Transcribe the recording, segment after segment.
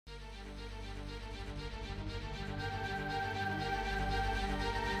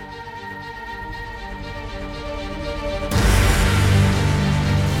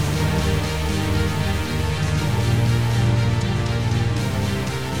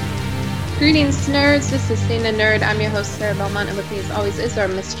Greetings, nerds. This is Staying a Nerd. I'm your host, Sarah Belmont, and with me, as always, is our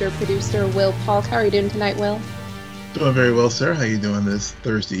Mr. Producer, Will Paul. How are you doing tonight, Will? Doing very well, Sarah. How you doing this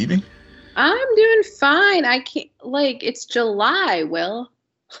Thursday evening? I'm doing fine. I can't, it's July, Will.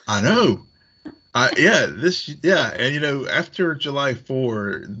 I know. And after July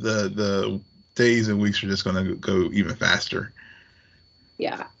 4, the days and weeks are just going to go even faster.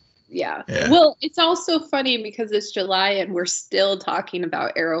 Yeah. Well, it's also funny because it's July and we're still talking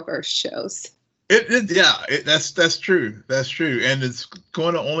about Arrowverse shows. That's true. That's true. And it's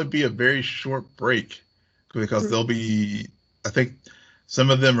going to only be a very short break because they'll be, I think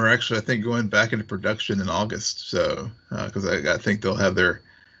some of them are actually, going back into production in August. So, because I think they'll have their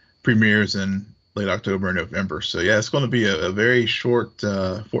premieres in late October and November. So yeah, it's going to be a very short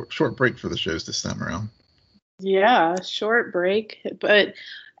break for the shows this time around. Yeah, short break, but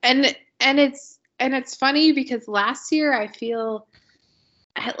and it's funny because last year I feel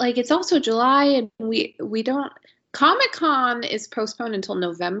like it's also July and we don't Comic-Con is postponed until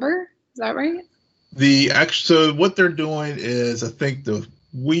November. Is that right? So what they're doing is I think the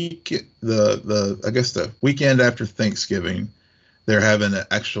weekend after Thanksgiving, they're having an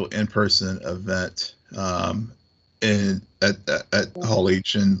actual in-person event at Hall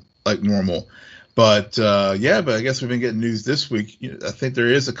H and like normal. But I guess we've been getting news this week. I think there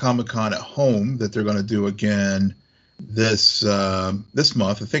is a Comic-Con at home that they're going to do again this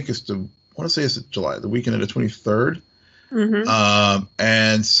month. I think it's July, the weekend of the 23rd. Mm-hmm.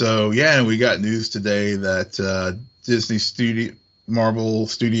 And so and we got news today that Marvel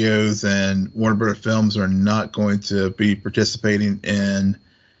Studios and Warner Bros. Films are not going to be participating in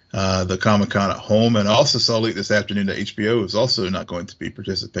the Comic-Con at home. And I also saw late this afternoon that HBO is also not going to be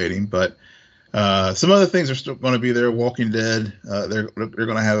participating. But some other things are still going to be there. Walking Dead, they're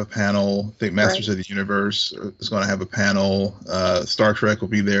going to have a panel. I think Masters of the Universe is going to have a panel. Star Trek will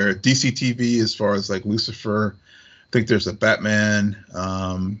be there. DC TV, as far as like Lucifer, I think there's a Batman.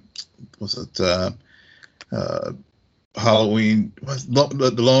 Halloween?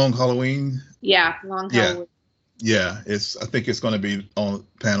 The Long Halloween? Yeah, Long Halloween. Yeah, I think it's going to be on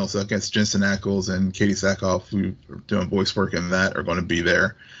panels against Jensen Ackles and Katie Sackhoff, who are doing voice work in that, are going to be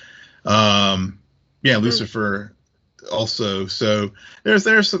there. Lucifer also. So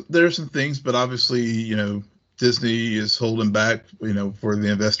there's some things, but obviously, Disney is holding back, for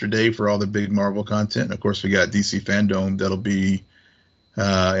the Investor Day for all the big Marvel content. And of course, we got DC Fandom that'll be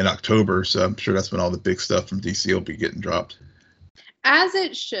in October. So I'm sure that's when all the big stuff from DC will be getting dropped. As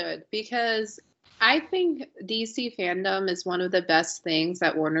it should, because I think DC Fandom is one of the best things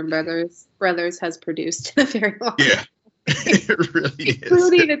that Warner Brothers has produced in a very long time. It really is.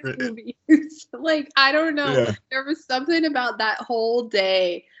 Including its movies. I don't know. Yeah. There was something about that whole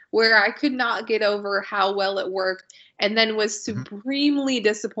day where I could not get over how well it worked and then was supremely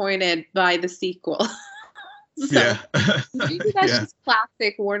disappointed by the sequel. Maybe that's just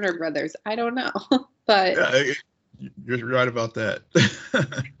classic Warner Brothers. I don't know. But you're right about that.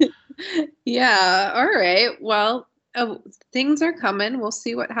 Yeah. All right. Well, things are coming. We'll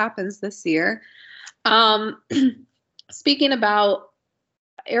see what happens this year. Speaking about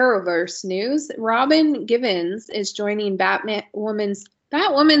Arrowverse news, Robin Givens is joining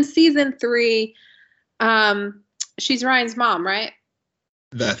Batwoman season 3. She's Ryan's mom, right?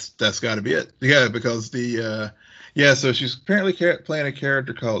 That's got to be it. Yeah, because so she's apparently playing a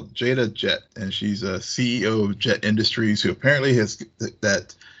character called Jada Jet, and she's a CEO of Jet Industries, who apparently has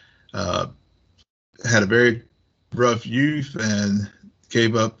had a very rough youth and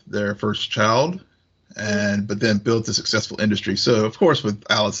gave up their first child. But then built a successful industry. So of course, with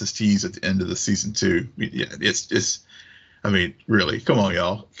Alice's tease at the end of the season 2, it's really, come on,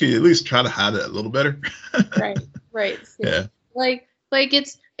 y'all. Can you at least try to hide it a little better? Right. Yeah.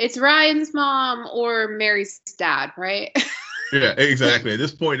 It's Ryan's mom or Mary's dad, right? Yeah, exactly. At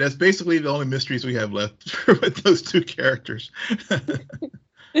this point, that's basically the only mysteries we have left with those two characters.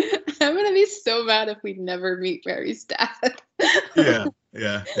 I'm gonna be so mad if we never meet Mary's dad.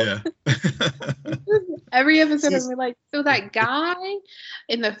 Yeah. Every episode, we're like, so that guy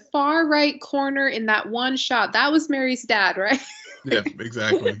in the far right corner in that one shot, that was Mary's dad, right? Yeah,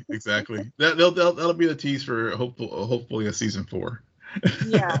 exactly. That'll be the tease for hopefully a season 4.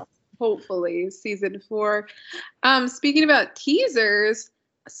 Yeah, hopefully season 4. Speaking about teasers,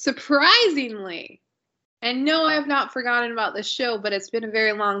 surprisingly, and no, I have not forgotten about this show, but it's been a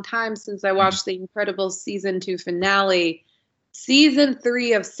very long time since I watched The Incredibles season 2 finale. Season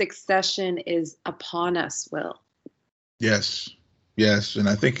 3 of Succession is upon us, Will. Yes, and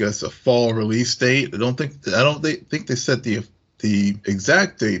I think it's a fall release date. I don't think they set the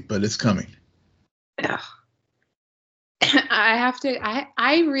exact date, but it's coming. Yeah. I have to.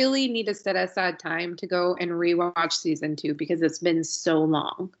 I really need to set aside time to go and rewatch season 2 because it's been so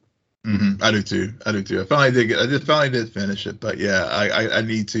long. I do too. I finally did finish it, but yeah, I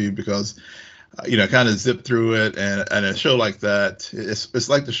need to because I kind of zipped through it, and a show like that, it's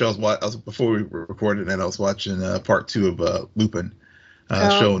like the show I was before we recorded, and I was watching part 2 of Lupin,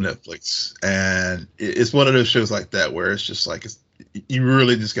 show on Netflix, and it's one of those shows like that where it's just like you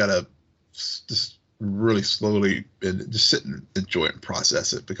really just gotta just really slowly and just sit and enjoy it and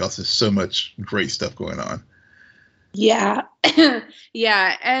process it because there's so much great stuff going on. Yeah.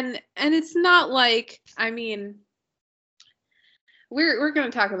 Yeah, and it's not like, I mean, we're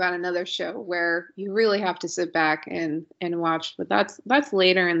going to talk about another show where you really have to sit back and watch, but that's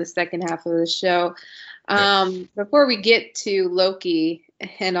later in the second half of the show. Before we get to Loki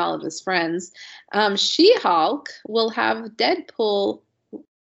and all of his friends, She-Hulk will have Deadpool.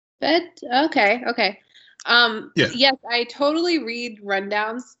 Okay. Yes, I totally read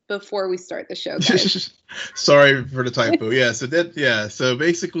rundowns before we start the show, guys. Sorry for the typo. So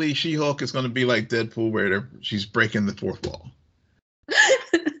basically She-Hulk is going to be like Deadpool where she's breaking the fourth wall.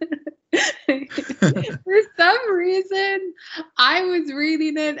 For some reason, I was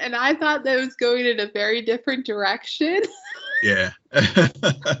reading it and I thought that was going in a very different direction. Yeah. I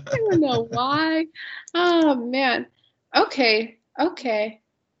don't know why. Oh man. Okay. Well,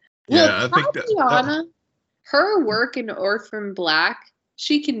 yeah, I think Tatiana, her work in Orphan Black,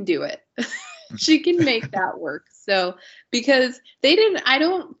 she can do it. She can make that work. So, because I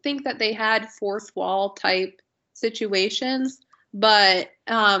don't think that they had fourth wall type situations, but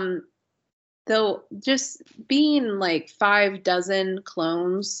though just being like 5 dozen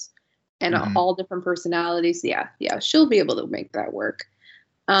clones and all different personalities, yeah, she'll be able to make that work.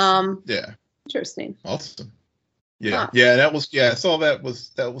 Yeah. Interesting. Awesome. Yeah, that was I saw that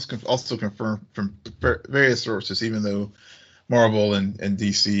was also confirmed from various sources, even though Marvel and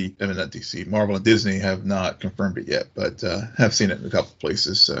DC, I mean not DC, Marvel and Disney have not confirmed it yet, but have seen it in a couple of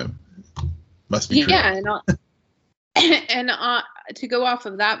places, so must be true. Yeah, and to go off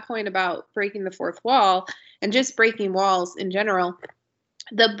of that point about breaking the fourth wall and just breaking walls in general,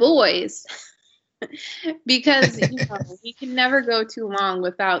 The Boys, because we can never go too long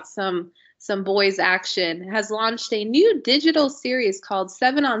without some boys action, has launched a new digital series called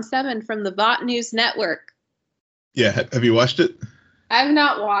 7 on 7 from the Vought News Network. Yeah, have you watched it? I've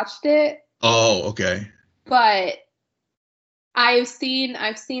not watched it. Oh, okay. But I've seen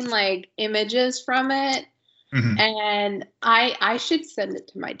like images from it, and I should send it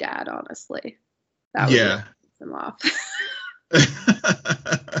to my dad, honestly. That would piss him off.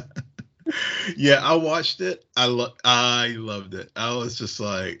 Yeah, I watched it. I loved it. I was just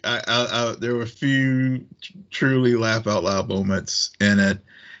like, I there were a few truly laugh out loud moments in it.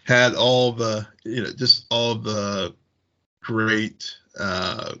 Had all the, just all the great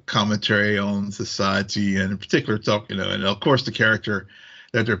commentary on society, and in particular talk, and of course the character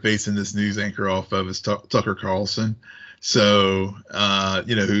that they're basing this news anchor off of is Tucker Carlson. So,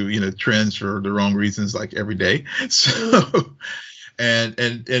 who, trends for the wrong reasons like every day. So.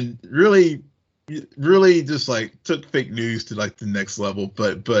 And really just like took fake news to like the next level,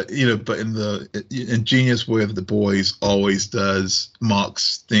 but in the ingenious way of The Boys always does,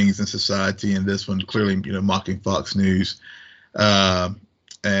 mocks things in society, and this one clearly mocking Fox News. And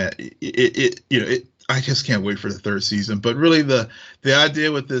I just can't wait for the third season. But really the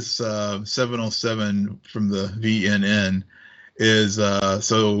idea with this 7 on 7 from the VNN is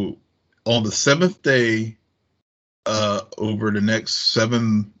so on the 7th day. Over the next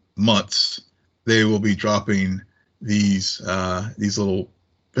 7 months, they will be dropping these little,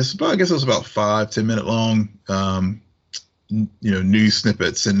 I guess it was about 5-10 minute long, news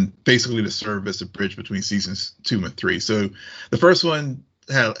snippets, and basically to serve as a bridge between seasons 2 and 3. So the first one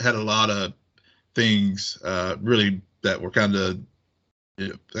had a lot of things really that were kind of,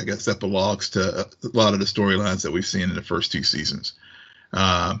 I guess, epilogues to a lot of the storylines that we've seen in the first 2 seasons.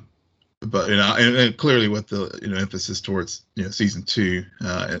 But and clearly with the emphasis towards season 2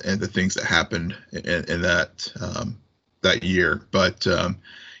 and the things that happened in that year. But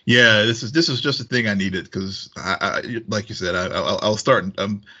this is just a thing I needed, because I like you said, I'll start.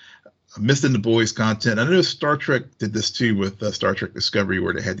 I'm missing The Boys content. I know Star Trek did this too with Star Trek Discovery,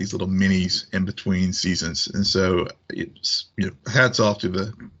 where they had these little minis in between seasons, and so it's, hats off to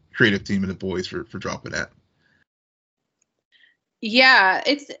the creative team of The Boys for dropping that. Yeah,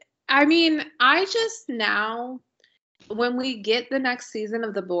 I mean, I just now, when we get the next season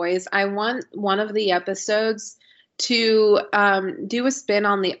of The Boys, I want one of the episodes to do a spin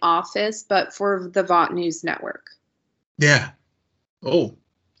on The Office, but for the Vought News Network. Yeah. Oh,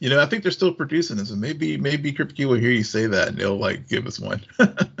 I think they're still producing this, and maybe Kripke will hear you say that, and they'll like give us one.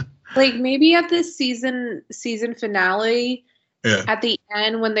 Like maybe at this season finale, Yeah. at the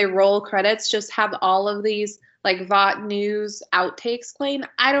end when they roll credits, just have all of these like VOT News outtakes playing.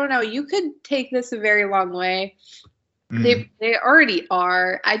 I don't know. You could take this a very long way. Mm. They already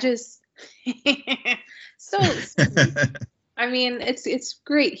are. I just so I mean, it's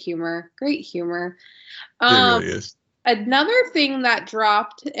great humor. Great humor. It really is. Another thing that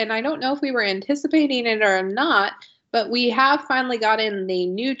dropped, and I don't know if we were anticipating it or not, but we have finally gotten the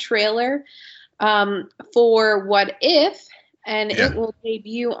new trailer for What If, and it will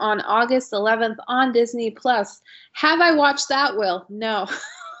debut on August 11th on Disney Plus. Have I watched that, Will? No.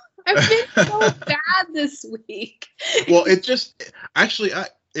 I've been so bad this week. Well, it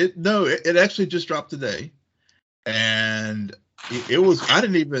actually just dropped today, and it was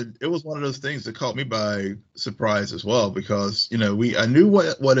one of those things that caught me by surprise as well, because I knew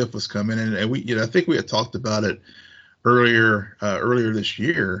what if was coming, and we I think we had talked about it earlier this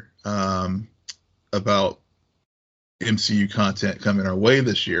year about MCU content coming our way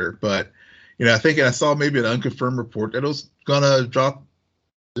this year, but I think I saw maybe an unconfirmed report that it was gonna drop.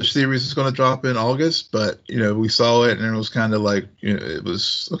 The series is going to drop in August, but we saw it and it was kind of like it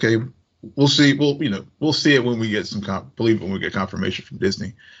was okay. We'll see. We'll see it when we get when we get confirmation from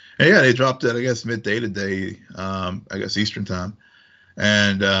Disney. And yeah, they dropped it, I guess, midday today, I guess Eastern time.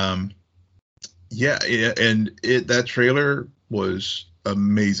 And and that trailer was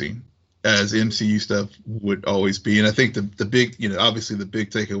amazing, as MCU stuff would always be. And I think the big, obviously the big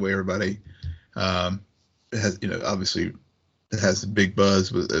takeaway everybody has, obviously it has a big buzz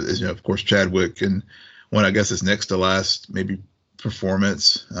with, of course, Chadwick, and one, I guess, his next to last maybe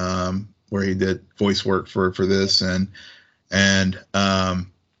performance where he did voice work for this, and of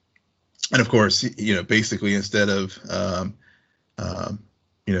course, basically instead of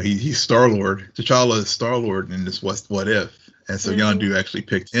he's Star-Lord. T'Challa is Star-Lord in this What If, and so Yondu actually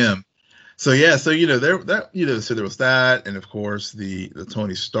picked him. So yeah, so so there was that, and of course the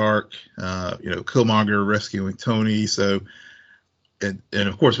Tony Stark, Killmonger rescuing Tony. So and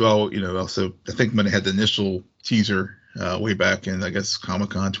of course we all also, I think when they had the initial teaser way back in, I guess,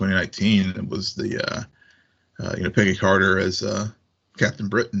 Comic-Con 2019, it was the Peggy Carter as Captain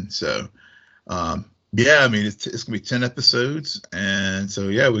Britain. So yeah, I mean it's gonna be 10 episodes, and so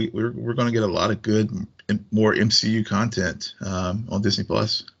yeah, we're gonna get a lot of good more MCU content on Disney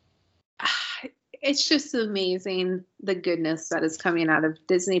Plus. It's just amazing the goodness that is coming out of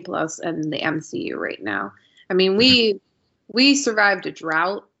Disney Plus and the MCU right now. I mean, we survived a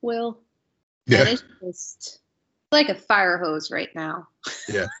drought, Will. Yeah. And it's just like a fire hose right now.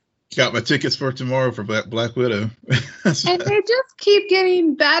 Yeah. Got my tickets for tomorrow for Black Widow. And they just keep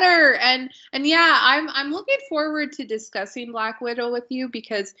getting better. And yeah, I'm looking forward to discussing Black Widow with you,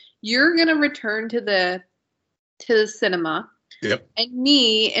 because you're gonna return to the cinema. Yep. And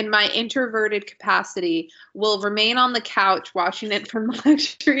me, in my introverted capacity, will remain on the couch watching it from the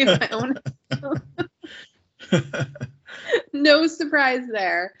luxury of my own. No surprise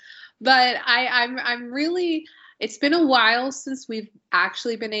there. But I'm really, it's been a while since we've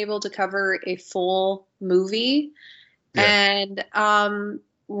actually been able to cover a full movie. Yeah. And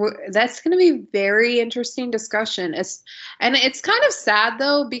that's going to be very interesting discussion. It's kind of sad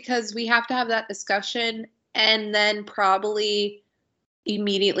though, because we have to have that discussion and then probably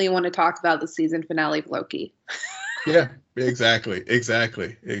immediately want to talk about the season finale of Loki. Yeah, exactly.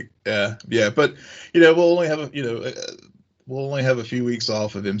 Yeah, but we'll only have a few weeks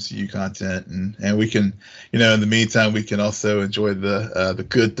off of MCU content, and we can, in the meantime, we can also enjoy the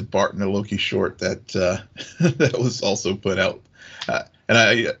good Barton and Loki short that that was also put out, and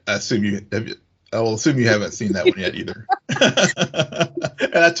I assume I will assume you haven't seen that one yet either.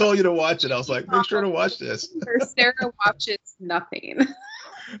 And I told you to watch it. I was like, make sure to watch this. Sarah watches nothing.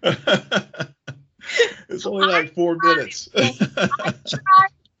 It's only like 4 minutes. I tried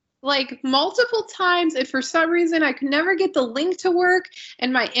like multiple times, and for some reason I could never get the link to work,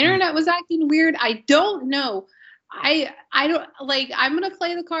 and my internet was acting weird. I don't know. I don't, like, I'm gonna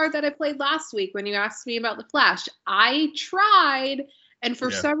play the card that I played last week when you asked me about the Flash. I tried, and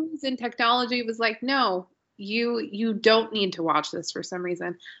for some reason technology was like, no, you don't need to watch this for some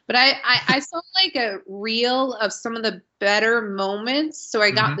reason. But I saw like a reel of some of the better moments, so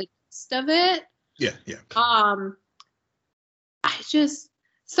I got the gist of it. Yeah. I just,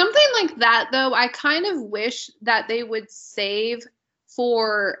 something like that though, I kind of wish that they would save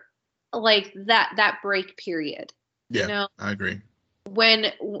for like that break period. Yeah, I agree.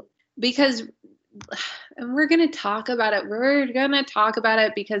 Because, and we're going to talk about it. We're going to talk about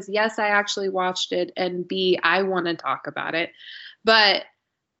it because yes, I actually watched it, and B, I want to talk about it. But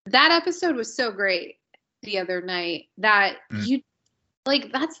that episode was so great the other night that you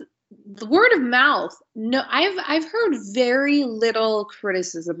like that's the word of mouth. No, I've heard very little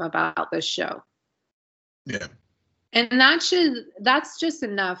criticism about this show. Yeah. And that's just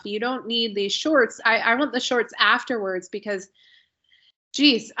enough. You don't need these shorts. I want the shorts afterwards because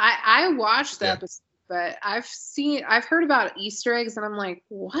geez, I watched the episode, but I've heard about Easter eggs and I'm like,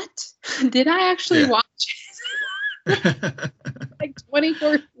 what? Did I actually watch it? Like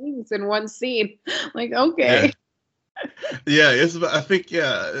 24 things in one scene. Like, okay. Yeah, I think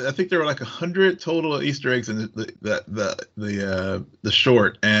there were like 100 total Easter eggs in the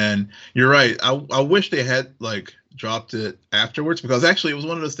short, and you're right. I wish they had like dropped it afterwards, because actually it was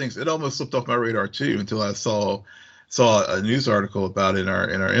one of those things. It almost slipped off my radar too until I saw a news article about it in our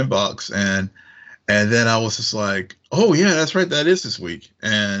inbox, and then I was just like, oh yeah, that's right, that is this week,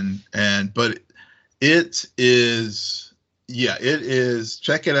 but it is, it is.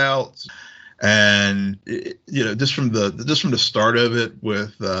 Check it out. And just from the start of it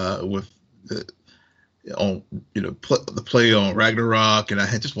with the play on Ragnarok, and I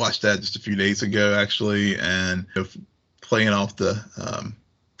had just watched that just a few days ago actually, and playing off the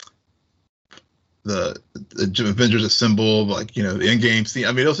Avengers Assemble, like the end game scene. I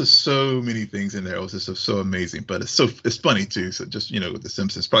mean, there was just so many things in there. It was just so amazing, but it's funny too. So just with the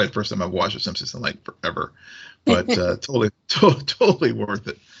Simpsons, probably the first time I've watched the Simpsons in like forever, but totally worth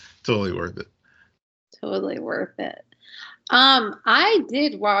it. Totally worth it. Totally worth it. I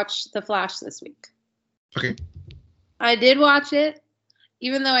did watch The Flash this week. Okay. I did watch it,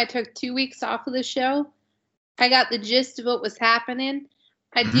 even though I took 2 weeks off of the show. I got the gist of what was happening.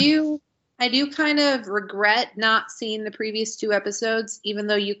 I do kind of regret not seeing the previous 2 episodes, even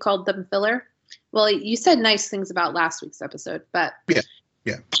though you called them filler. Well, you said nice things about last week's episode, but yeah.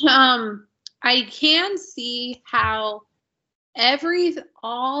 I can see how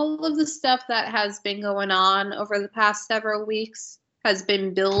all of the stuff that has been going on over the past several weeks has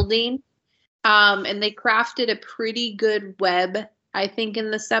been building. And they crafted a pretty good web, I think,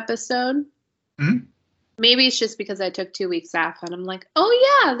 in this episode. Mm-hmm. Maybe it's just because I took 2 weeks off and I'm like,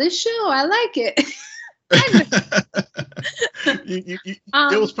 oh yeah, this show, I like it.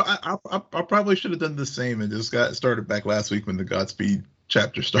 It was. I probably should have done the same and just got started back last week when the Godspeed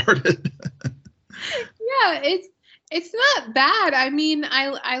chapter started. Yeah, it's not bad. I mean,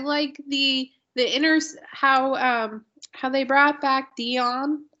 I like the inner how they brought back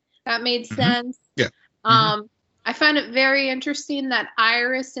Dion. That made sense. Yeah. I find it very interesting that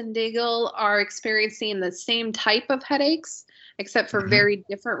Iris and Diggle are experiencing the same type of headaches, except for very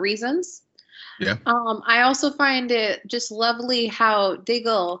different reasons. Yeah. I also find it just lovely how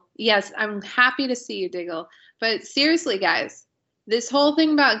Diggle, yes, I'm happy to see you, Diggle. But seriously, guys, this whole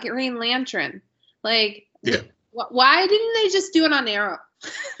thing about Green Lantern, like, why didn't they just do it on Arrow?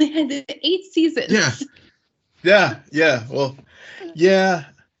 They had 8 seasons. Yeah. Well, yeah.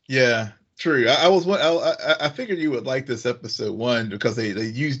 True. I figured you would like this episode, one, because they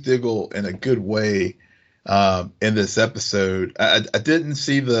used Diggle in a good way in this episode. I didn't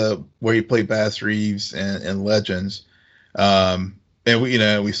see the where he played Bass Reeves in Legends, and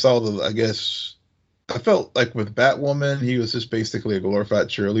we saw I guess I felt like with Batwoman he was just basically a glorified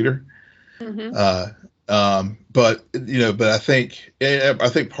cheerleader. But I think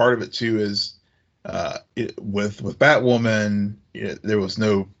part of it too is with Batwoman, there was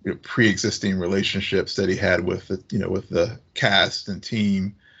no pre-existing relationships that he had with the cast and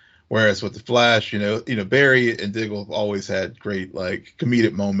team, whereas with the Flash, Barry and Diggle have always had great like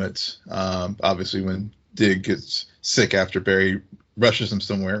comedic moments. Obviously, when Dig gets sick after Barry rushes him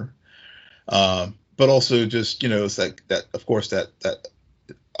somewhere, but also just it's like that. Of course, that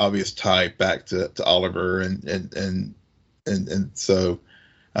obvious tie back to Oliver and so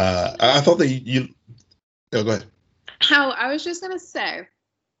I thought that go ahead. How I was just gonna say,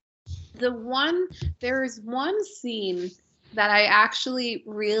 there is one scene that I actually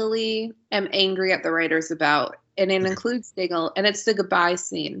really am angry at the writers about, and it includes Diggle, and it's the goodbye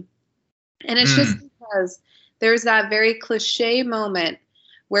scene. And it's just because there's that very cliche moment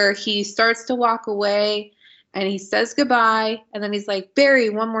where he starts to walk away and he says goodbye, and then he's like, Barry,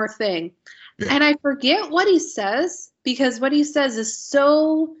 one more thing. Yeah. And I forget what he says, because what he says is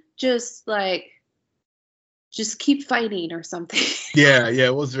so just like, just keep fighting or something. Yeah,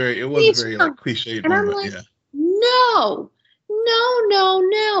 it was very like cliched and moment. I'm like, no.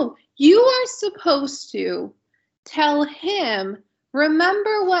 You are supposed to tell him,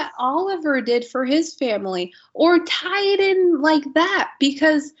 remember what Oliver did for his family, or tie it in like that,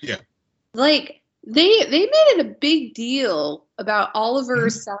 because like they made it a big deal about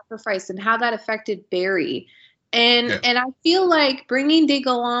Oliver's sacrifice and how that affected Barry. And I feel like bringing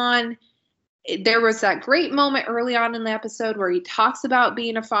Diggle on, there was that great moment early on in the episode where he talks about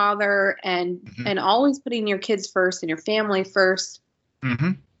being a father and always putting your kids first and your family first.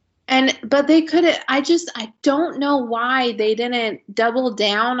 Mm-hmm. But they couldn't. I don't know why they didn't double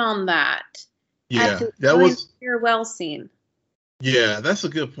down on that. Yeah, that was farewell scene. Yeah, that's a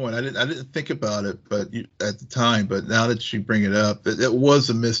good point. I didn't think about it, but at the time, but now that you bring it up, it was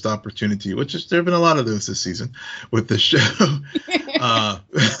a missed opportunity. Which is, there have been a lot of those this season with the show.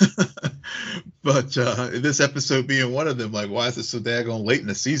 But this episode being one of them, like, why is it so daggone late in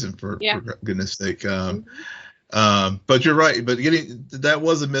the season? For goodness sake. But you're right. But that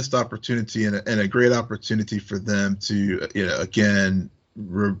was a missed opportunity and a great opportunity for them to, again,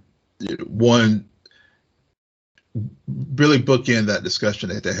 really bookend that discussion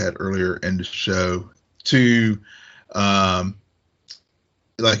that they had earlier in the show. To,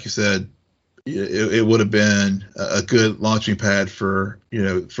 like you said, it would have been a good launching pad for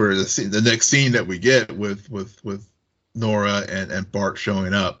the next scene that we get with Nora and Bart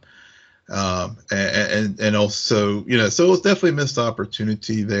showing up, and also so it was definitely a missed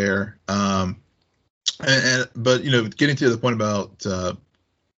opportunity there. But getting to the point about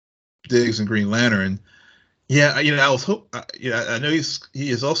Diggs and Green Lantern. Yeah, I know he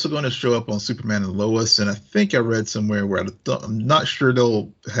is also going to show up on Superman and Lois, and I think I read somewhere where I'm not sure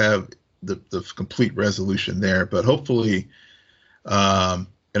they'll have the complete resolution there, but hopefully, I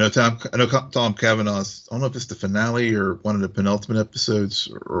know Tom Cavanaugh's, I don't know if it's the finale or one of the penultimate episodes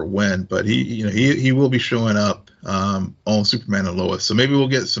or when, but he will be showing up on Superman and Lois, so maybe we'll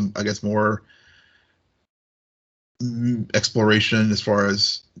get some, I guess, more exploration as far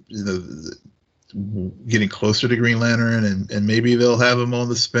as getting closer to Green Lantern, and maybe they'll have him on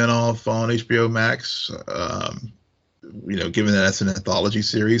the spinoff on HBO Max, given that that's an anthology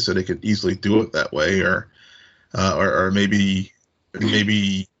series, so they could easily do it that way, or maybe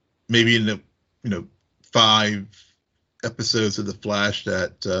in the 5 episodes of The Flash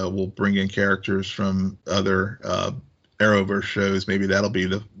that will bring in characters from other Arrowverse shows. Maybe that'll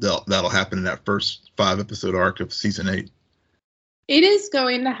happen in that first 5-episode arc of season 8. It is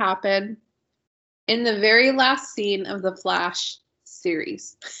going to happen in the very last scene of the Flash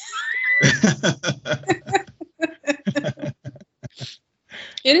series.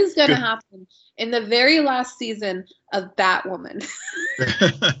 It is going to happen in the very last season of Batwoman.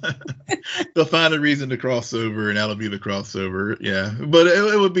 They'll find a reason to cross over, and that'll be the crossover. Yeah, but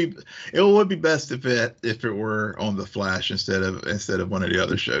it would be best if it were on the Flash instead of one of the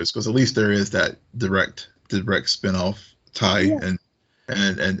other shows, because at least there is that direct spinoff tie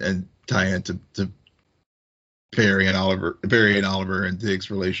and tie into Barry and Oliver and Diggs'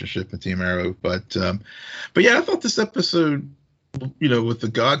 relationship and Team Arrow. But yeah, I thought this episode, with the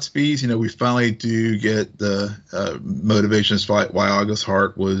Godspeeds, we finally do get the motivations why August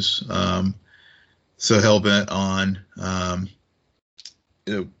Hart was so hell-bent on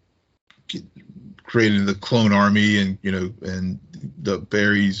creating the clone army, and and the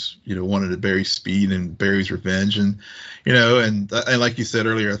Barry's wanted Barry's speed and Barry's revenge, and like you said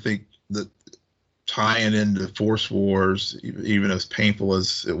earlier, I think that tying into Force Wars, even as painful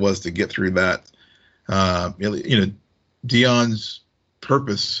as it was to get through that, Dion's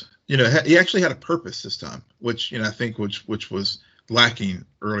purpose, he actually had a purpose this time, which I think which was lacking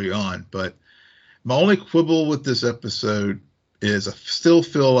early on. But my only quibble with this episode is I still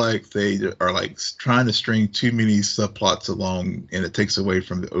feel like they are like trying to string too many subplots along, and it takes away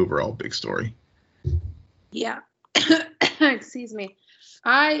from the overall big story. Yeah. Excuse me.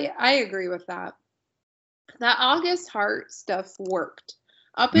 I agree with that. That August Hart stuff worked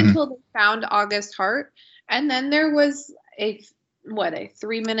up until they found August Hart, and then there was a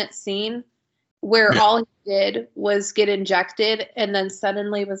 3-minute scene where all he did was get injected, and then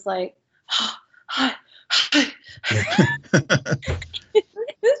suddenly was like,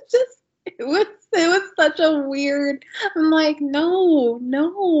 it was such a weird. I'm like, no,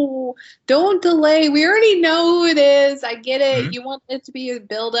 don't delay. We already know who it is. I get it. Mm-hmm. You want it to be a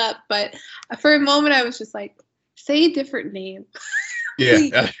build up, but for a moment I was just like, say a different name. Yeah.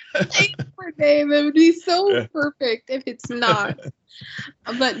 Say a different name. It would be so perfect if it's not.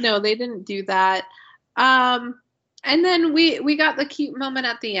 But no, they didn't do that. And then we got the cute moment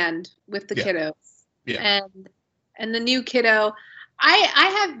at the end with the kiddos. Yeah. And the new kiddo.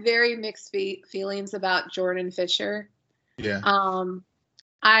 I have very mixed feelings about Jordan Fisher. Yeah.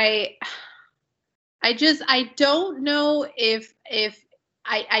 I don't know if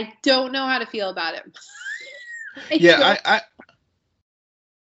I don't know how to feel about him.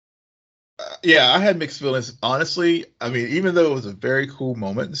 I had mixed feelings, honestly. I mean, even though it was a very cool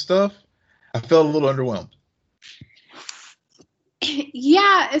moment and stuff, I felt a little underwhelmed.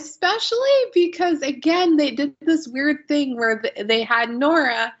 Yeah, especially because again they did this weird thing where they had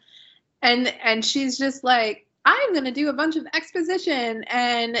Nora, and she's just like, I'm gonna do a bunch of exposition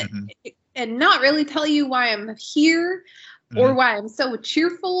Mm-hmm. and not really tell you why I'm here or Mm-hmm. why I'm so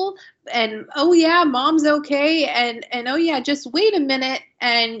cheerful, and oh yeah, mom's okay, and oh yeah, just wait a minute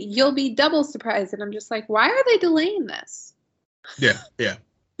and you'll be double surprised. And I'm just like, why are they delaying this? Yeah, yeah,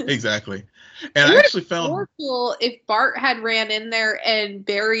 exactly. And It I would have actually been found more cool if Bart had ran in there and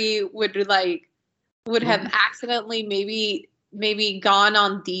Barry would have accidentally maybe gone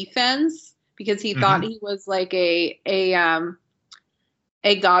on defense because he thought he was like a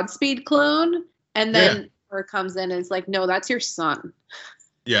Godspeed clone, and yeah, then Bart comes in and is like, no, that's your son.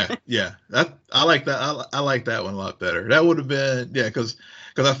 yeah. That I like that. I like that one a lot better. That would have been because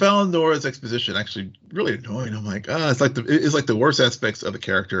I found Nora's exposition actually really annoying. I'm like, it's like the worst aspects of the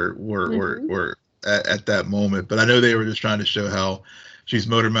character were at that moment. But I know they were just trying to show how she's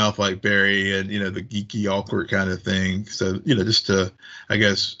motor mouth like Barry, and the geeky awkward kind of thing. So just to, I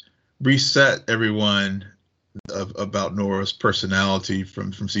guess, reset everyone about Nora's personality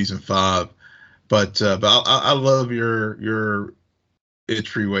from season 5. But I love your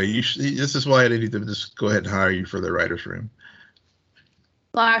entryway. This is why I need to just go ahead and hire you for the writers' room.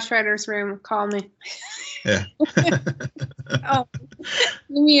 Flash writers' room, call me. Yeah. Oh,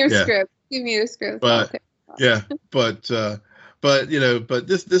 give me your script. Give me your script. But yeah, but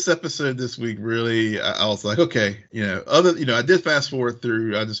this episode this week really, I was like, okay, I did fast forward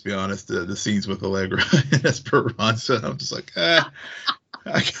through. I'll just be honest, the scenes with Allegra and Esperanza. I'm just like, I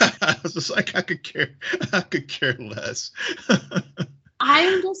was just like, I could care less.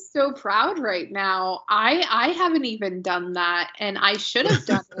 I'm just so proud right now. I haven't even done that, and I should have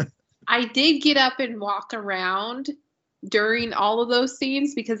done it. I did get up and walk around during all of those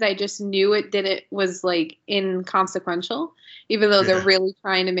scenes because I just knew it was like inconsequential, even though they're really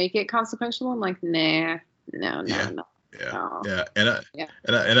trying to make it consequential. I'm like, nah, no. Yeah, and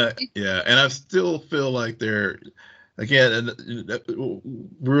I still feel like they're again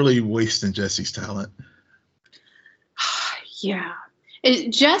really wasting Jesse's talent. Yeah.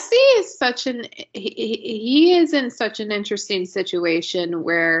 Jesse is he is in such an interesting situation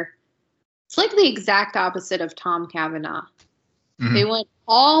where it's like the exact opposite of Tom Cavanaugh. Mm-hmm. They went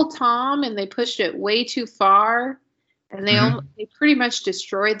all Tom and they pushed it way too far, and they pretty much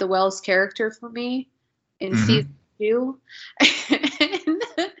destroyed the Wells character for me in season 2.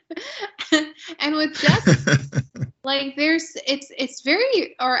 And with Jesse, like it's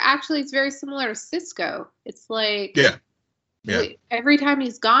very similar to Cisco. It's like every time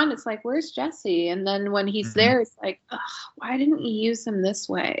he's gone, it's like, where's Jesse? And then when he's there, it's like, why didn't you use him this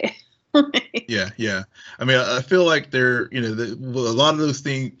way? Yeah. I mean, I feel like they're, a lot of those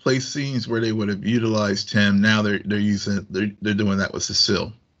place scenes where they would have utilized him. Now they're doing that with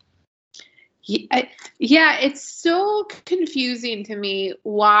Cecile. Yeah, it's so confusing to me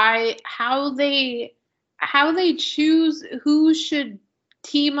how they choose who should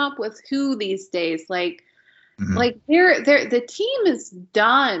team up with who these days. Like the team is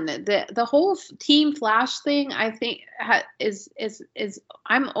done. The whole Team Flash thing, I think, is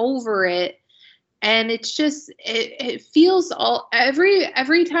I'm over it, and it's just it feels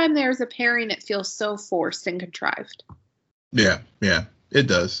every time there's a pairing, it feels so forced and contrived. Yeah, it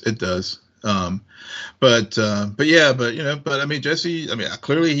does. But I mean, Jesse,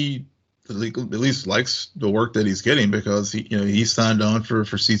 clearly he at least likes the work that he's getting, because he signed on for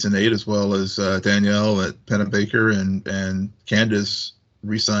season 8, as well as Danielle at Pennebaker and Candace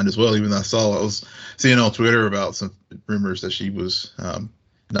re-signed as well. Even though I was seeing on Twitter about some rumors that she was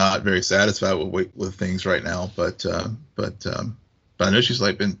not very satisfied with things right now, but I know she's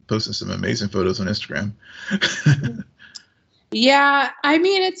been posting some amazing photos on Instagram. Yeah, I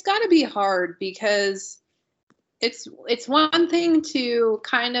mean, it's got to be hard because it's one thing to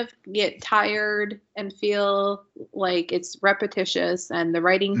kind of get tired and feel like it's repetitious and the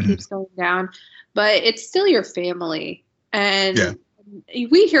writing keeps going down, but it's still your family. And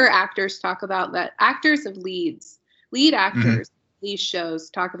we hear actors talk about that. Actors of lead actors, these shows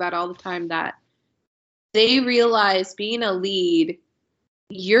talk about all the time that they realize being a lead,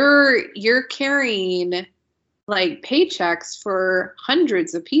 you're carrying like paychecks for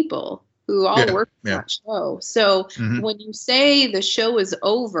hundreds of people who all work on that show. So when you say the show is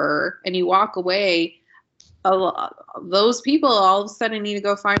over and you walk away, those people all of a sudden need to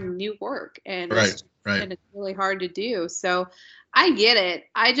go find new work, and and it's really hard to do. So I get it.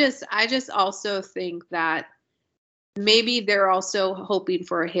 I just also think that maybe they're also hoping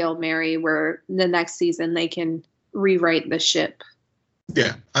for a Hail Mary where the next season they can rewrite the ship.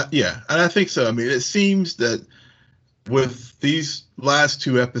 Yeah, and I think so. I mean, it seems that with these last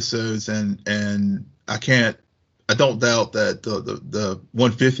two episodes, and I don't doubt that the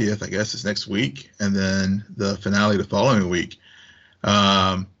 150th, I guess, is next week, and then the finale the following week.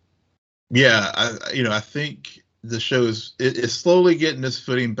 Yeah, I think the show is slowly getting its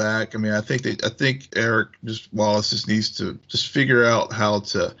footing back. I mean, I think Eric Wallace just needs to just figure out how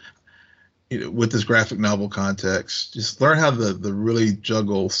to, with this graphic novel context, just learn how to really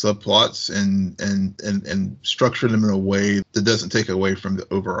juggle subplots and structure them in a way that doesn't take away from the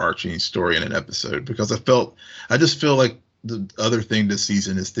overarching story in an episode. Because I just feel like the other thing this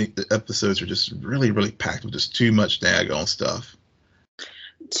season is the episodes are just really, really packed with just too much daggone stuff.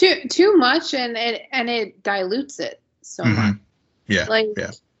 Too much, and it dilutes it so much. Yeah.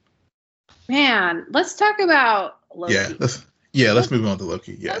 Man, let's talk about Loki. Let's move on to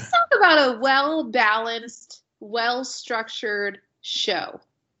Loki. Yeah. Let's talk about a well-balanced, well-structured show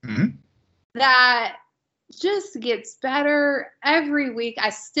that just gets better every week.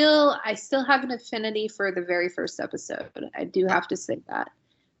 I still have an affinity for the very first episode. I do have to say that.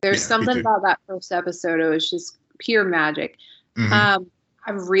 There's something about that first episode. It was just pure magic.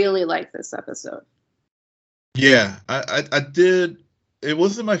 I really like this episode. Yeah, I did. It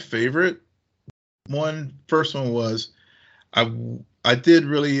wasn't my favorite one. First one was. I did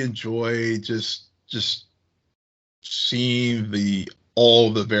really enjoy just seeing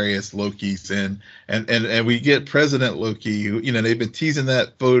all the various Lokis and we get President Loki, who, they've been teasing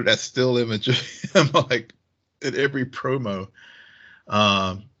that photo, that still image of him like in every promo.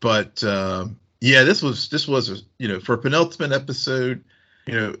 Yeah, this was for a penultimate episode,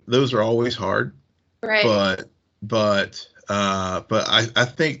 those are always hard. Right. But I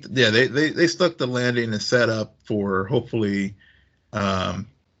think they stuck the landing and set up for hopefully an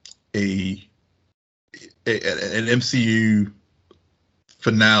MCU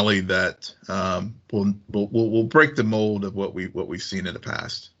finale that will break the mold of what we've seen in the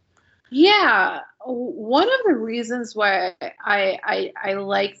past. Yeah, one of the reasons why I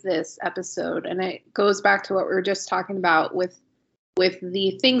like this episode, and it goes back to what we were just talking about with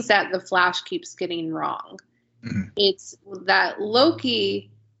the things that the Flash keeps getting wrong. It's that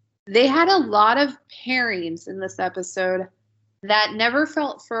Loki, they had a lot of pairings in this episode that never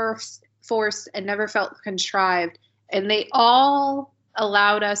felt forced and never felt contrived. And they all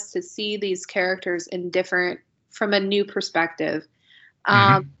allowed us to see these characters from a new perspective.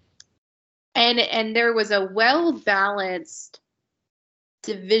 And there was a well-balanced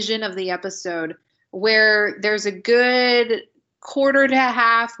division of the episode where there's a good quarter to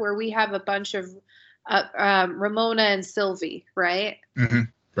half where we have a bunch of Ramona and Sylvie, right?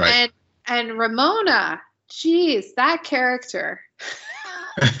 Right. And Ramona, geez, that character.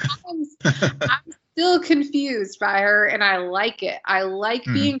 I'm still confused by her, and I like it. I like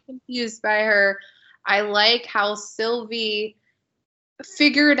being confused by her. I like how Sylvie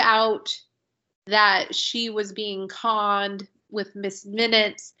figured out that she was being conned with Miss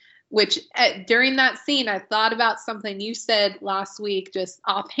Minutes, which during that scene, I thought about something you said last week, just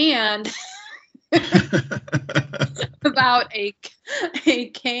offhand. About a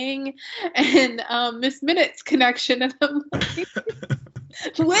Kang and Miss Minutes connection, and I'm like,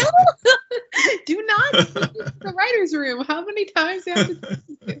 well, do not speak to the writer's room. How many times do you have to do?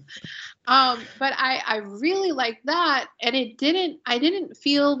 But I really like that, and I didn't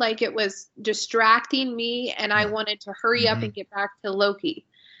feel like it was distracting me, and I wanted to hurry up and get back to Loki,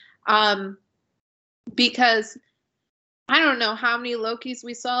 because I don't know how many Lokis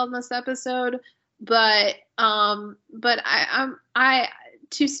we saw in this episode. But I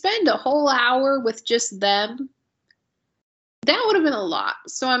to spend a whole hour with just them, that would have been a lot.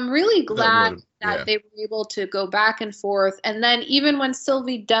 So I'm really glad that they were able to go back and forth. And then even when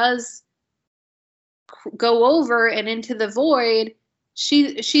Sylvie does go over and into the void,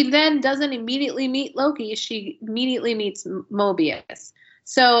 she then doesn't immediately meet Loki. She immediately meets Mobius.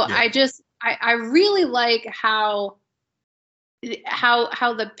 So I really like how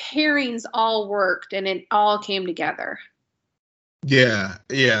the pairings all worked and it all came together. Yeah,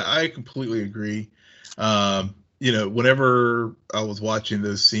 I completely agree. Whenever I was watching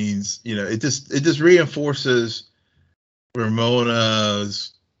those scenes, it just reinforces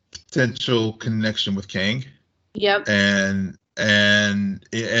Ramona's potential connection with Kang. Yep. And I'm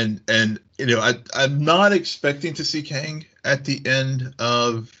not expecting to see Kang at the end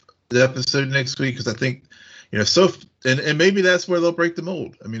of the episode next week, because I think, and maybe that's where they'll break the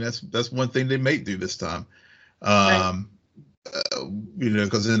mold. I mean, that's one thing they may do this time. Right.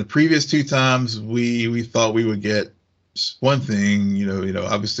 Because in the previous two times we thought we would get one thing,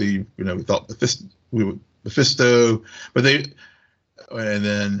 obviously, we thought Mephisto, but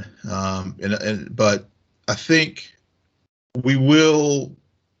but I think we will.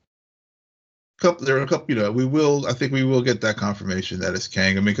 There are a couple, we will. I think we will get that confirmation that it's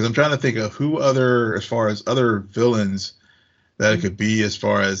Kang. I mean, because I'm trying to think of who other, as far as other villains that it could be, as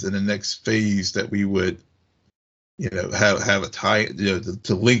far as in the next phase that we would, have a tie,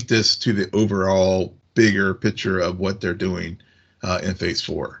 to link this to the overall bigger picture of what they're doing in Phase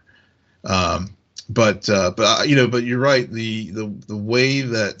 4. But you're right. The way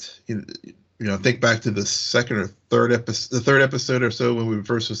that think back to the second or third episode, the third episode or so when we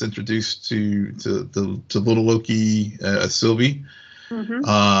first was introduced to little Loki, Sylvie,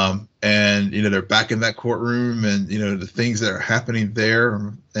 and they're back in that courtroom, and the things that are happening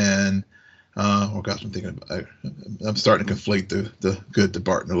there, and oh gosh, I'm starting to conflate the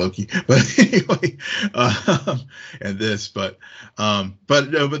Bart and the Loki, but anyway, and this, but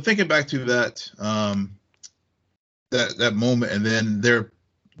thinking back to that that moment, and then their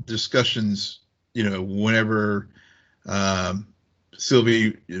discussions, whenever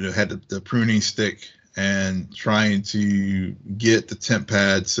Sylvie, had the pruning stick and trying to get the temp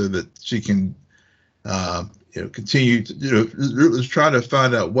pad so that she can, continue to, try to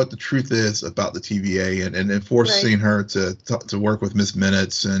find out what the truth is about the TVA, and forcing her to work with Miss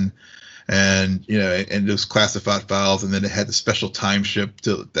Minutes and those classified files, and then it had the special time ship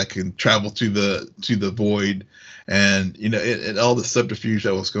that can travel to the void, and and all the subterfuge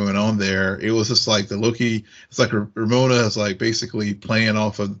that was going on there. It was just like the Loki. It's like Ramona is like basically taking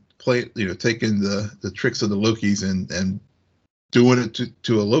the tricks of the Lokis and doing it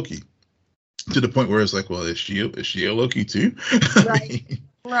to a Loki, to the point where it's like, well, is she a Loki too? Right.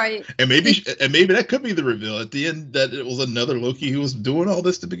 Right. And maybe that could be the reveal at the end, that it was another Loki who was doing all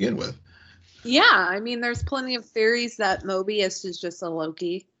this to begin with. Yeah, I mean, there's plenty of theories that Mobius is just a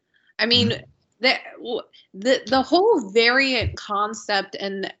Loki. I mean, the whole variant concept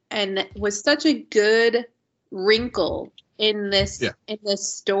and was such a good wrinkle in this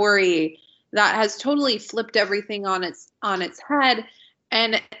story that has totally flipped everything on its head.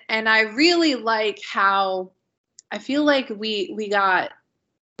 And I really like how I feel like we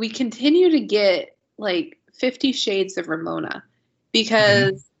continue to get like 50 Shades of Ramona,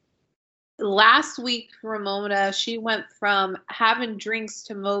 because last week Ramona, she went from having drinks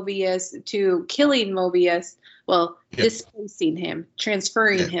to Mobius to killing Mobius, displacing him,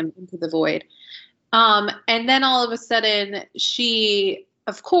 transferring him into the void. And then all of a sudden she,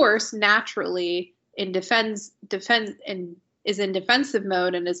 of course, naturally defends and is in defensive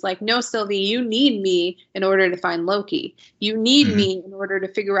mode, and is like, no, Sylvie, you need me in order to find Loki. You need me in order to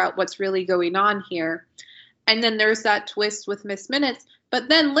figure out what's really going on here. And then there's that twist with Miss Minutes. But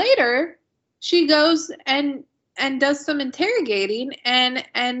then later she goes and does some interrogating, and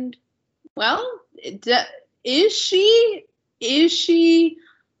is she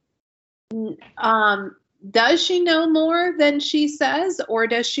does she know more than she says, or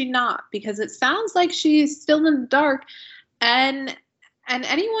does she not? Because it sounds like she's still in the dark. And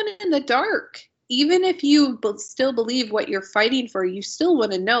anyone in the dark, even if you still believe what you're fighting for, you still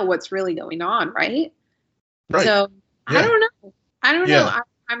want to know what's really going on, right? Right. So yeah. I don't know.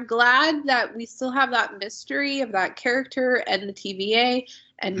 I'm glad that we still have that mystery of that character and the TVA,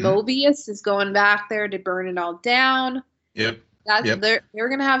 and Mobius is going back there to burn it all down. Yep. They're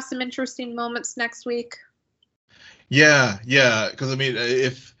going to have some interesting moments next week. Yeah. Because I mean,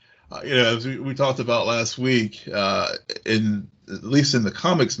 if as we talked about last week, at least in the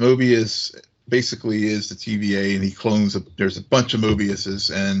comics, Mobius basically is the TVA, and he clones. There's a bunch of Mobiuses,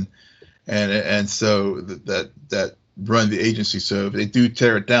 and so that run the agency. So if they do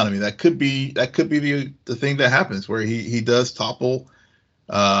tear it down, I mean, that could be the thing that happens, where he does topple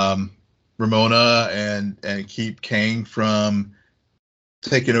Ramona and keep Kang from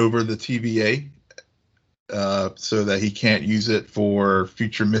taking over the TVA, so that he can't use it for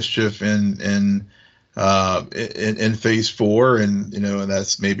future mischief in Phase 4, and and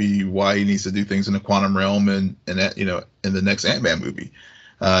that's maybe why he needs to do things in the quantum realm and in the next Ant-Man movie,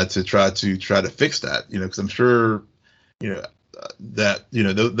 to try to fix that, because I'm sure that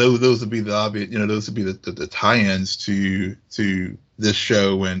those would be the obvious, those would be the tie-ins to this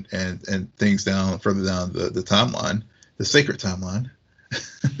show and things further down the timeline, the sacred timeline.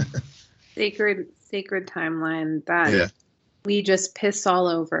 Sacred timeline that we just piss all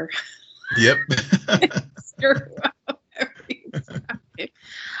over. Yep.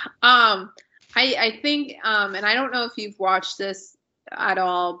 I think, and I don't know if you've watched this at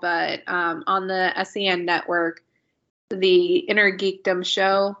all, but on the SEN network, the Inner Geekdom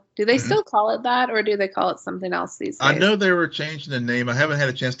show, do they still call it that, or do they call it something else these days? I know they were changing the name. I haven't had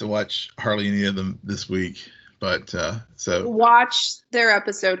a chance to watch hardly any of them this week, but so watch their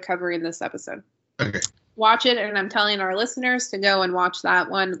episode covering this episode. Okay. watch it, and I'm telling our listeners to go and watch that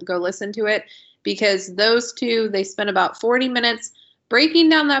one, go listen to it, because those two, they spent about 40 minutes breaking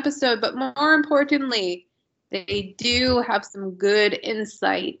down the episode, but more importantly, they do have some good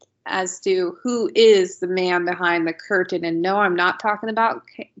insight as to who is the man behind the curtain. And no, I'm not talking about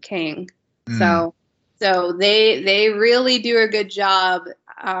Kang. So they really do a good job,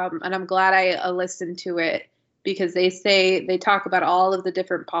 and I'm glad I listened to it, because they talk about all of the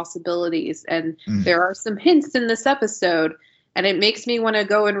different possibilities, and there are some hints in this episode, and it makes me want to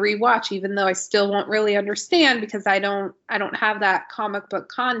go and rewatch, even though I still won't really understand because I don't have that comic book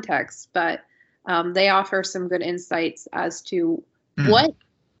context. But they offer some good insights as to what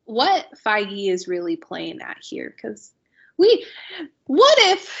Feige is really playing at here, because what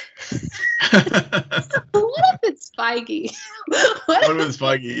if it's Feige? What if it's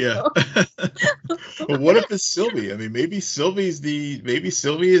Feige? Yeah. But what if it's Sylvie? I mean, maybe Sylvie is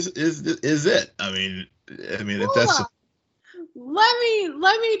it. I mean, if that's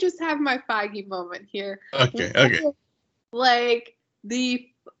let me just have my Feige moment here. Okay. Like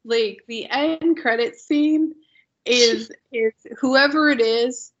the end credit scene is whoever it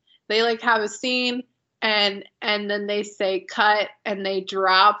is, they like have a scene, and then they say cut, and they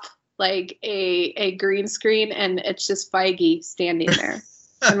drop like a green screen, and it's just Feige standing there.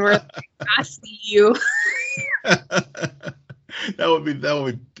 And we're like, I see you. that would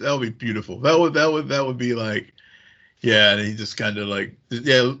be beautiful. That would be like, yeah, and he just kind of like,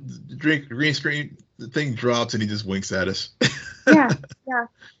 yeah, green screen, the thing drops and he just winks at us. Yeah.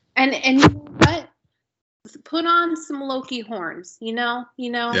 And you know what? Put on some Loki horns, you know?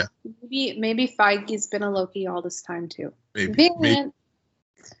 Yeah. Maybe Feige's been a Loki all this time too.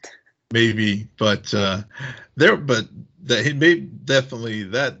 Maybe, but that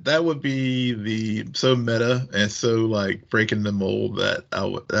would be so meta and so like breaking the mold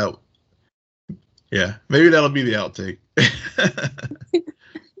that yeah, maybe that'll be the outtake.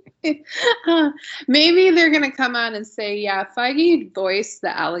 Maybe they're gonna come out and say, yeah, Feige voiced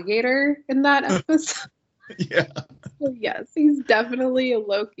the alligator in that episode. Yeah. So yes, he's definitely a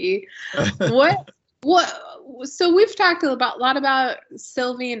Loki. What? So we've talked a lot about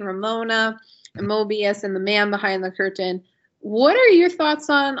Sylvie and Ramona and Mobius and the man behind the curtain. What are your thoughts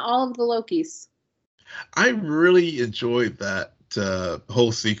on all of the Lokis? I really enjoyed that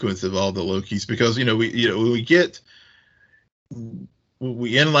whole sequence of all the Lokis, because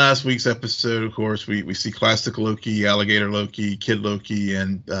we end last week's episode, of course, we see classic Loki, alligator Loki, kid Loki,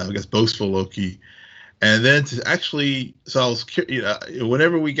 and I guess boastful Loki. And then to actually, so I was,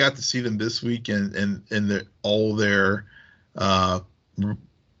 whenever we got to see them this week and all their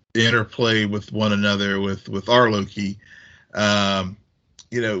interplay with one another with our Loki,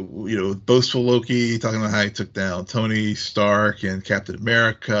 boastful Loki talking about how he took down Tony Stark and Captain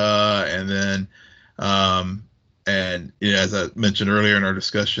America, and then as I mentioned earlier in our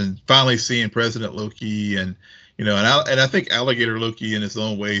discussion, finally seeing President Loki, and I think alligator Loki in his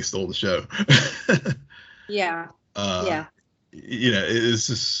own way stole the show. Yeah. It's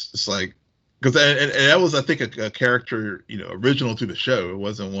just, it's like, because and that was, I think, a character original to the show. It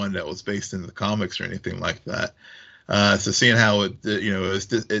wasn't one that was based in the comics or anything like that. So seeing how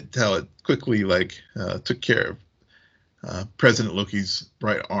how it quickly took care of President Loki's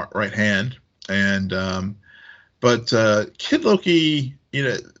right hand, and but Kid Loki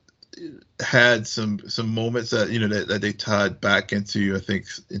had some moments that that they tied back into, I think,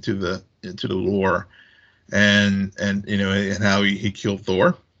 into the lore. And how he killed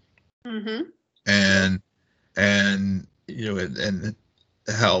Thor, and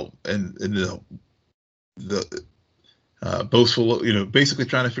how the boastful, basically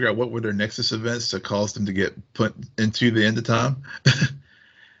trying to figure out what were their Nexus events to cause them to get put into the end of time.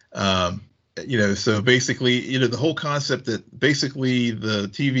 So basically, the whole concept that basically the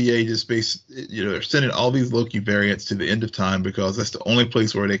TVA just they're sending all these Loki variants to the end of time because that's the only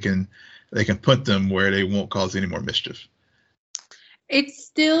place where they can put them where they won't cause any more mischief. It's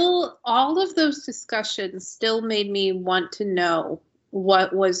still, all of those discussions still made me want to know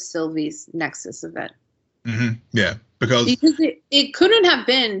what was Sylvie's Nexus event. Mm-hmm. Yeah, because it couldn't have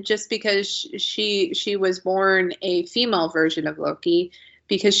been just because she was born a female version of Loki,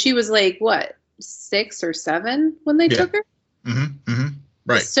 because she was like, what, 6 or 7 when they took her? Mm-hmm. Mm-hmm.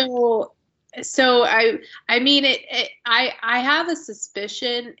 Right. So I mean, I have a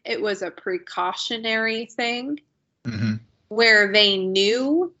suspicion it was a precautionary thing, where they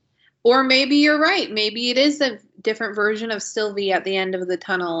knew, or maybe you're right. Maybe it is a different version of Sylvie at the end of the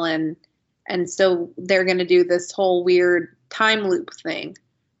tunnel, and so they're going to do this whole weird time loop thing.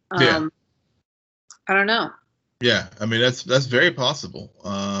 I don't know. Yeah, I mean that's very possible.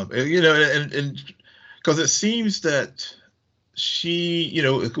 And because it seems that she,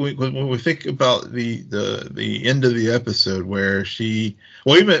 when we think about the end of the episode where she,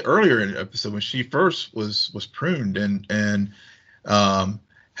 well, even earlier in the episode when she first was pruned and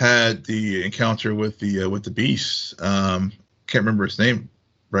had the encounter with the beast, can't remember his name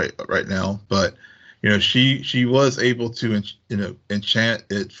right now, but she was able to enchant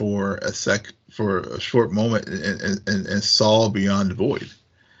it for a short moment and saw beyond the void,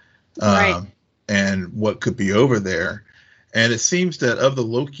 Right. and what could be over there. And it seems that of the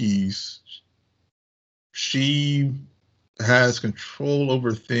Lokis, she has control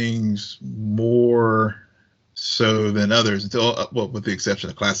over things more so than others, until, well, with the exception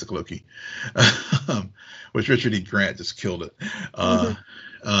of classic Loki, which Richard E. Grant just killed it.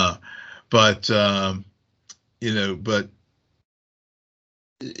 But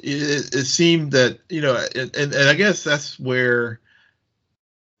it seemed that, and I guess that's where,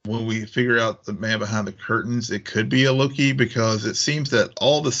 when we figure out the man behind the curtains, it could be a Loki, because it seems that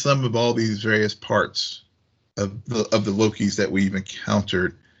all the sum of all these various parts of the Lokis that we've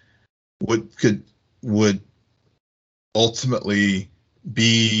encountered would ultimately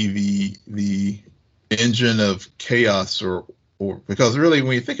be the engine of chaos, or because really,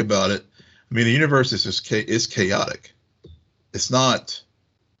 when you think about it, I mean, the universe is chaotic. It's not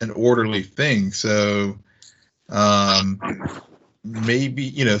an orderly thing. So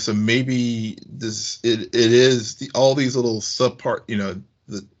maybe this it is all these little subpart,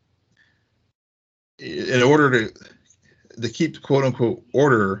 in order to keep quote unquote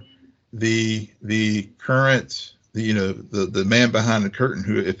order, the current, the man behind the curtain,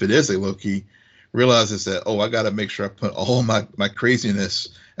 who, if it is a Loki, realizes that, I got to make sure I put all my craziness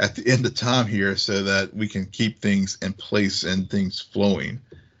at the end of time here, so that we can keep things in place and things flowing.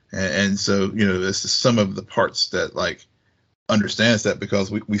 And so, it's the sum of the parts that understands that, because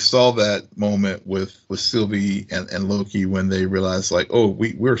we saw that moment with Sylvie and Loki, when they realized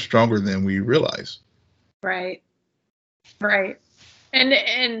we're stronger than we realize. Right.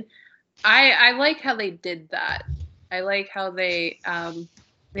 And I like how they did that. I like how they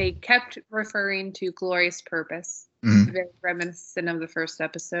kept referring to Glorious Purpose. Mm-hmm. Very reminiscent of the first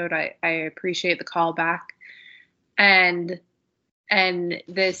episode. I appreciate the callback, and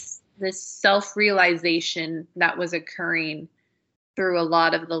this self-realization that was occurring through a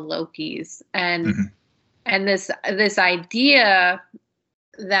lot of the Lokis, and this idea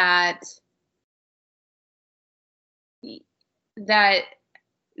that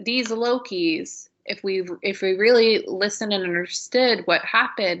these Lokis, if we really listened and understood what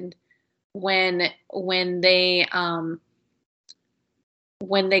happened when they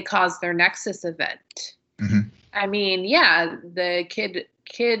caused their Nexus event. I mean, yeah, the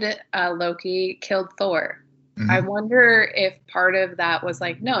kid Loki killed Thor. I wonder if part of that was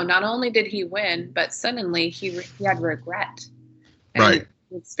no, not only did he win, but suddenly he had regret, and right,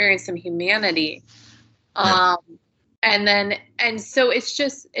 experienced some humanity. Yeah. And so it's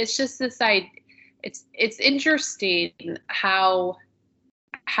just this idea. It's interesting how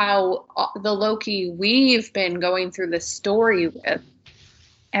the Loki we've been going through this story with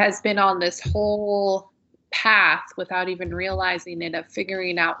has been on this whole path without even realizing it, of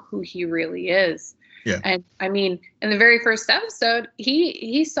figuring out who he really is. Yeah. And I mean, in the very first episode,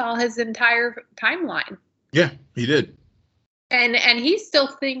 he saw his entire timeline. Yeah, he did. And he still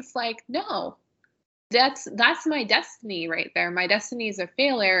thinks no, that's my destiny right there. My destiny is a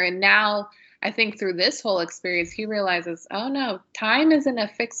failure. And now I think through this whole experience, he realizes, oh no, time isn't a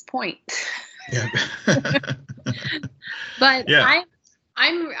fixed point. Yeah. But yeah.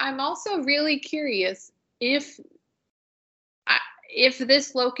 I'm also really curious if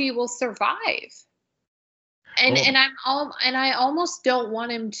this Loki will survive. And I almost don't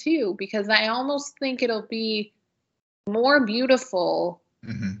want him to, because I almost think it'll be more beautiful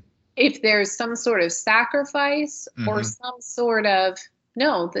if there's some sort of sacrifice or some sort of,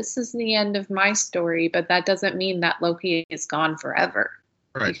 no, this is the end of my story, but that doesn't mean that Loki is gone forever.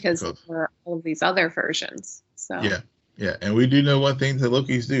 Right. Because there are all of these other versions. So yeah, and we do know one thing that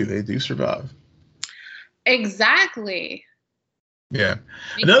Lokis do. They do survive. Exactly. Yeah.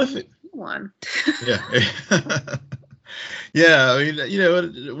 Another thing. One. Yeah. Yeah. I mean,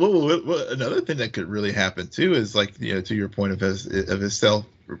 what another thing that could really happen too is to your point of his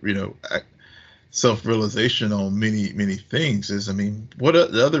self-realization on many things is, I mean, what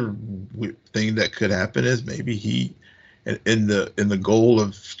the other thing that could happen is maybe he, in the goal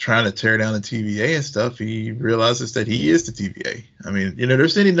of trying to tear down the TVA and stuff, he realizes that he is the TVA. I mean,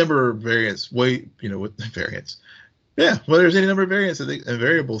 there's any number of variants. With variants. Yeah, well, there's any number of variants and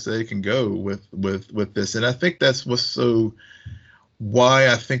variables that they can go with this, and I think that's what's so why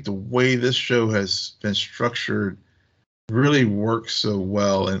I think the way this show has been structured really works so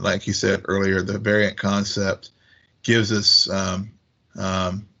well. And like you said earlier, the variant concept gives us,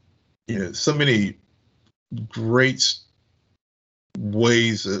 so many great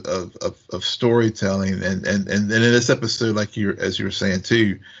ways of storytelling. And in this episode, as you were saying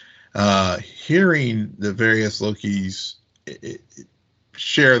too, hearing the various Lokis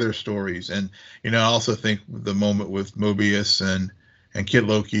share their stories. And, I also think the moment with Mobius and Kid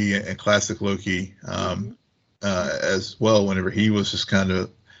Loki and Classic Loki, as well, whenever he was just kind of,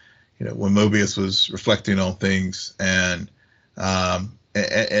 when Mobius was reflecting on things and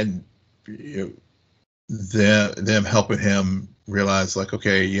them helping him realize, like,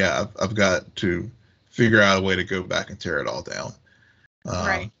 okay, yeah, I've got to figure out a way to go back and tear it all down.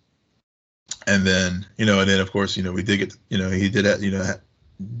 Right. And then, and then of course, we did get, he did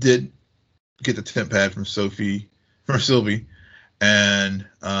get the temp pad from Sylvie, and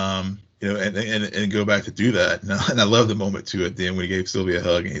and go back to do that. And I love the moment too at the end when he gave Sylvie a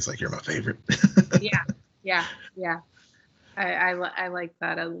hug and he's like, "You're my favorite." Yeah. I like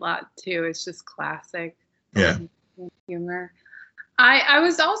that a lot too. It's just classic. Yeah. Humor. I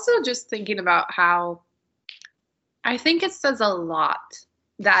was also just thinking about how I think it says a lot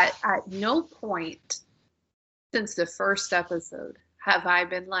that at no point since the first episode have I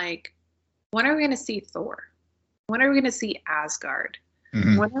been like, when are we going to see Thor? When are we going to see Asgard?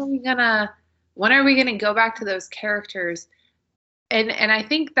 Mm-hmm. When are we gonna go back to those characters? And I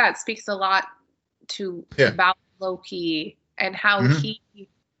think that speaks a lot about Loki and how he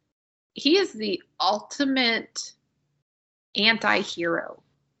is the ultimate anti-hero.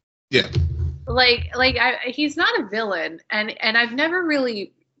 Yeah. He's not a villain, and I've never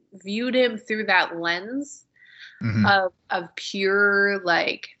really viewed him through that lens of pure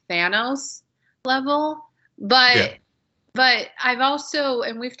like Thanos level, but I've also,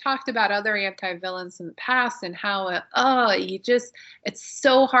 and we've talked about other anti-villains in the past and how it's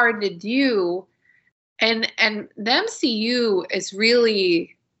so hard to do, and the MCU is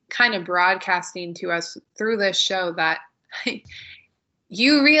really kind of broadcasting to us through this show that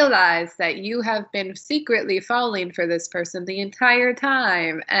you realize that you have been secretly falling for this person the entire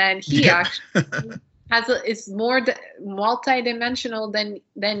time, and he actually is more multi-dimensional than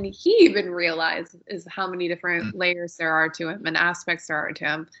he even realized, is how many different layers there are to him and aspects there are to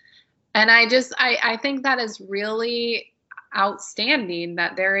him. And I think that is really outstanding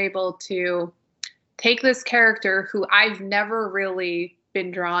that they're able to take this character who I've never really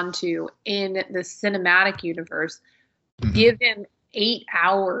been drawn to in the cinematic universe, give him 8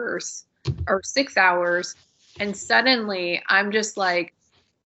 hours or 6 hours, and suddenly I'm just like,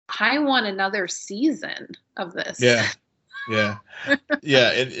 I want another season of this. Yeah.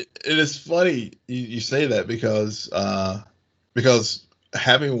 It is funny you say that because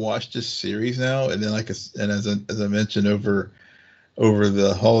having watched this series now, and then as I mentioned over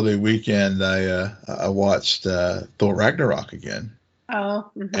the holiday weekend, I watched Thor Ragnarok again.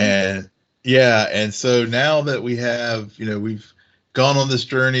 Oh. And so now that we have, we've gone on this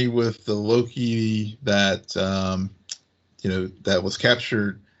journey with the Loki that that was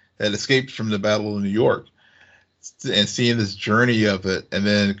captured, that escaped from the Battle of New York, and seeing this journey of it, and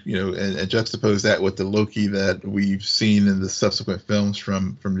then and juxtapose that with the Loki that we've seen in the subsequent films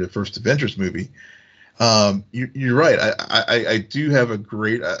from the first Avengers movie. You're right. I do have a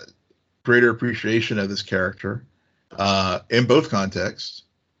greater appreciation of this character in both contexts,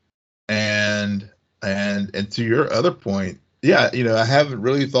 and to your other point, I haven't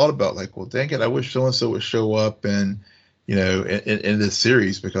really thought about, like, well, dang it, I wish so and so would show up and in this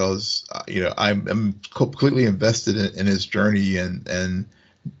series, because I'm completely invested in his journey and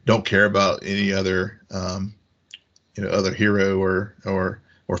don't care about any other other hero or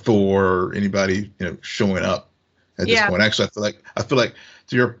Thor or anybody showing up at this point. Actually, I feel like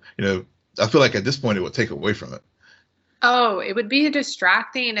I feel like at this point it would take away from it. Oh, it would be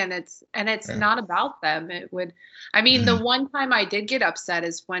distracting, and it's not about them. It would. I mean, the one time I did get upset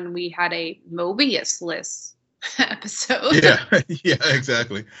is when we had a Mobius-less episode. Yeah,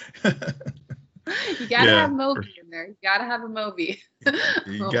 exactly. You gotta have Moby in there. You gotta have a Moby.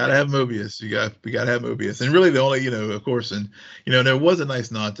 You gotta have Mobius. We gotta have Mobius. And really, the only of course, and there was a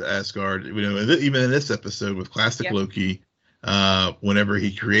nice nod to Asgard. Even in this episode with Classic Loki, whenever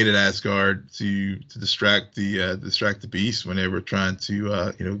he created Asgard to distract the beast when they were trying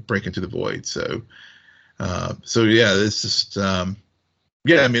to break into the void. So it's just I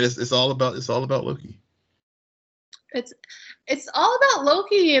mean, it's all about Loki. It's all about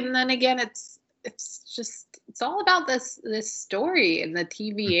Loki, and then again, it's just it's all about this story and the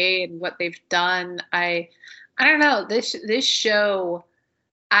TVA and what they've done. I don't know, this show,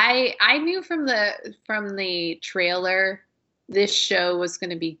 I knew from the trailer this show was going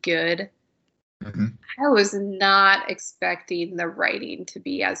to be good. Mm-hmm. I was not expecting the writing to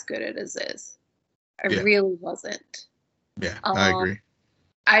be as good as it is. I really wasn't. Yeah, I agree.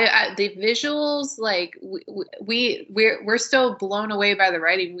 The visuals, like we're still blown away by the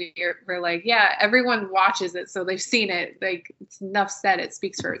writing. We're like, yeah, everyone watches it, so they've seen it. Like, it's enough said; it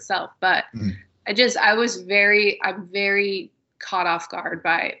speaks for itself. But I'm very caught off guard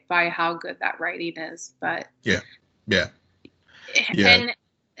by how good that writing is. But yeah.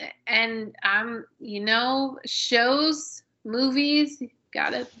 And shows, movies,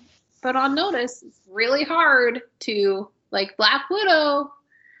 gotta put on notice. It's really hard to, like, Black Widow.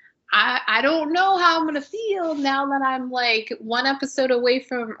 I don't know how I'm gonna feel now that I'm like one episode away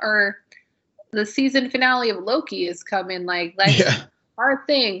from, or the season finale of Loki is coming. Like, that's hard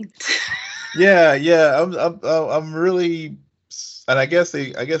thing. Yeah. I'm really, and I guess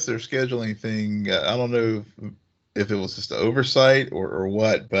their scheduling thing. I don't know if it was just an oversight or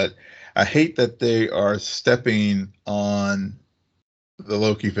what, but I hate that they are stepping on the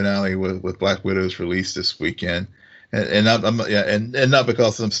Loki finale with Black Widow's release this weekend. And not because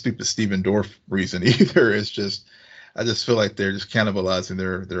of some stupid Stephen Dorff reason either. It's just, I just feel like they're just cannibalizing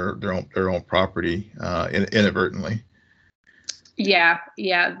their own property inadvertently. Yeah.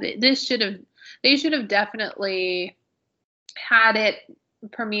 They should have definitely had it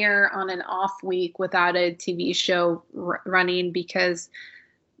premiere on an off week without a TV show running, because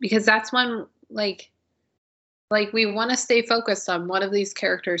that's when like we want to stay focused on one of these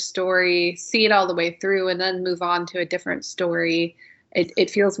characters' story, see it all the way through, and then move on to a different story.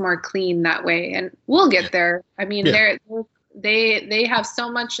 It feels more clean that way, and we'll get there. I mean, they have so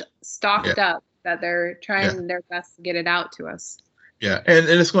much stocked up that they're trying their best to get it out to us. Yeah, and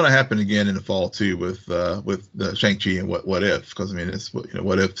it's going to happen again in the fall too with the Shang-Chi and what if, because I mean, it's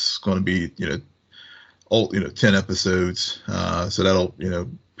what if's going to be 10 episodes, so that'll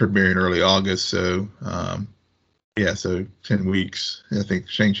premiere in early August, so. So 10 weeks. I think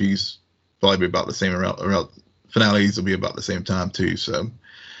Shang-Chi's probably be about the same around finales will be about the same time too. So,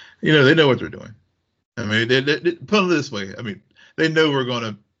 they know what they're doing. I mean, they put it this way. I mean, they know we're going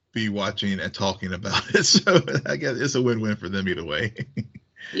to be watching and talking about it. So I guess it's a win-win for them either way.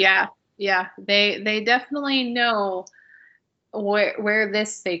 Yeah. They definitely know where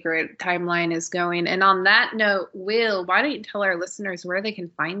this sacred timeline is going. And on that note, Will, why don't you tell our listeners where they can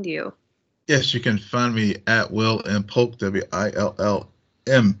find you? Yes, you can find me at Will M. Polk, WILLMPOLK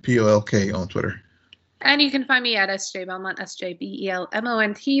on Twitter. And you can find me at SJ Belmont,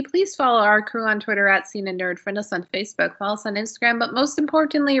 SJBELMONT. Please follow our crew on Twitter at Scene and Nerd. Friend us on Facebook, follow us on Instagram, but most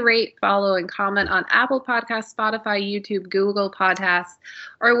importantly, rate, follow, and comment on Apple Podcasts, Spotify, YouTube, Google Podcasts,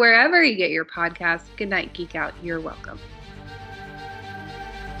 or wherever you get your podcasts. Good night, Geek Out. You're welcome.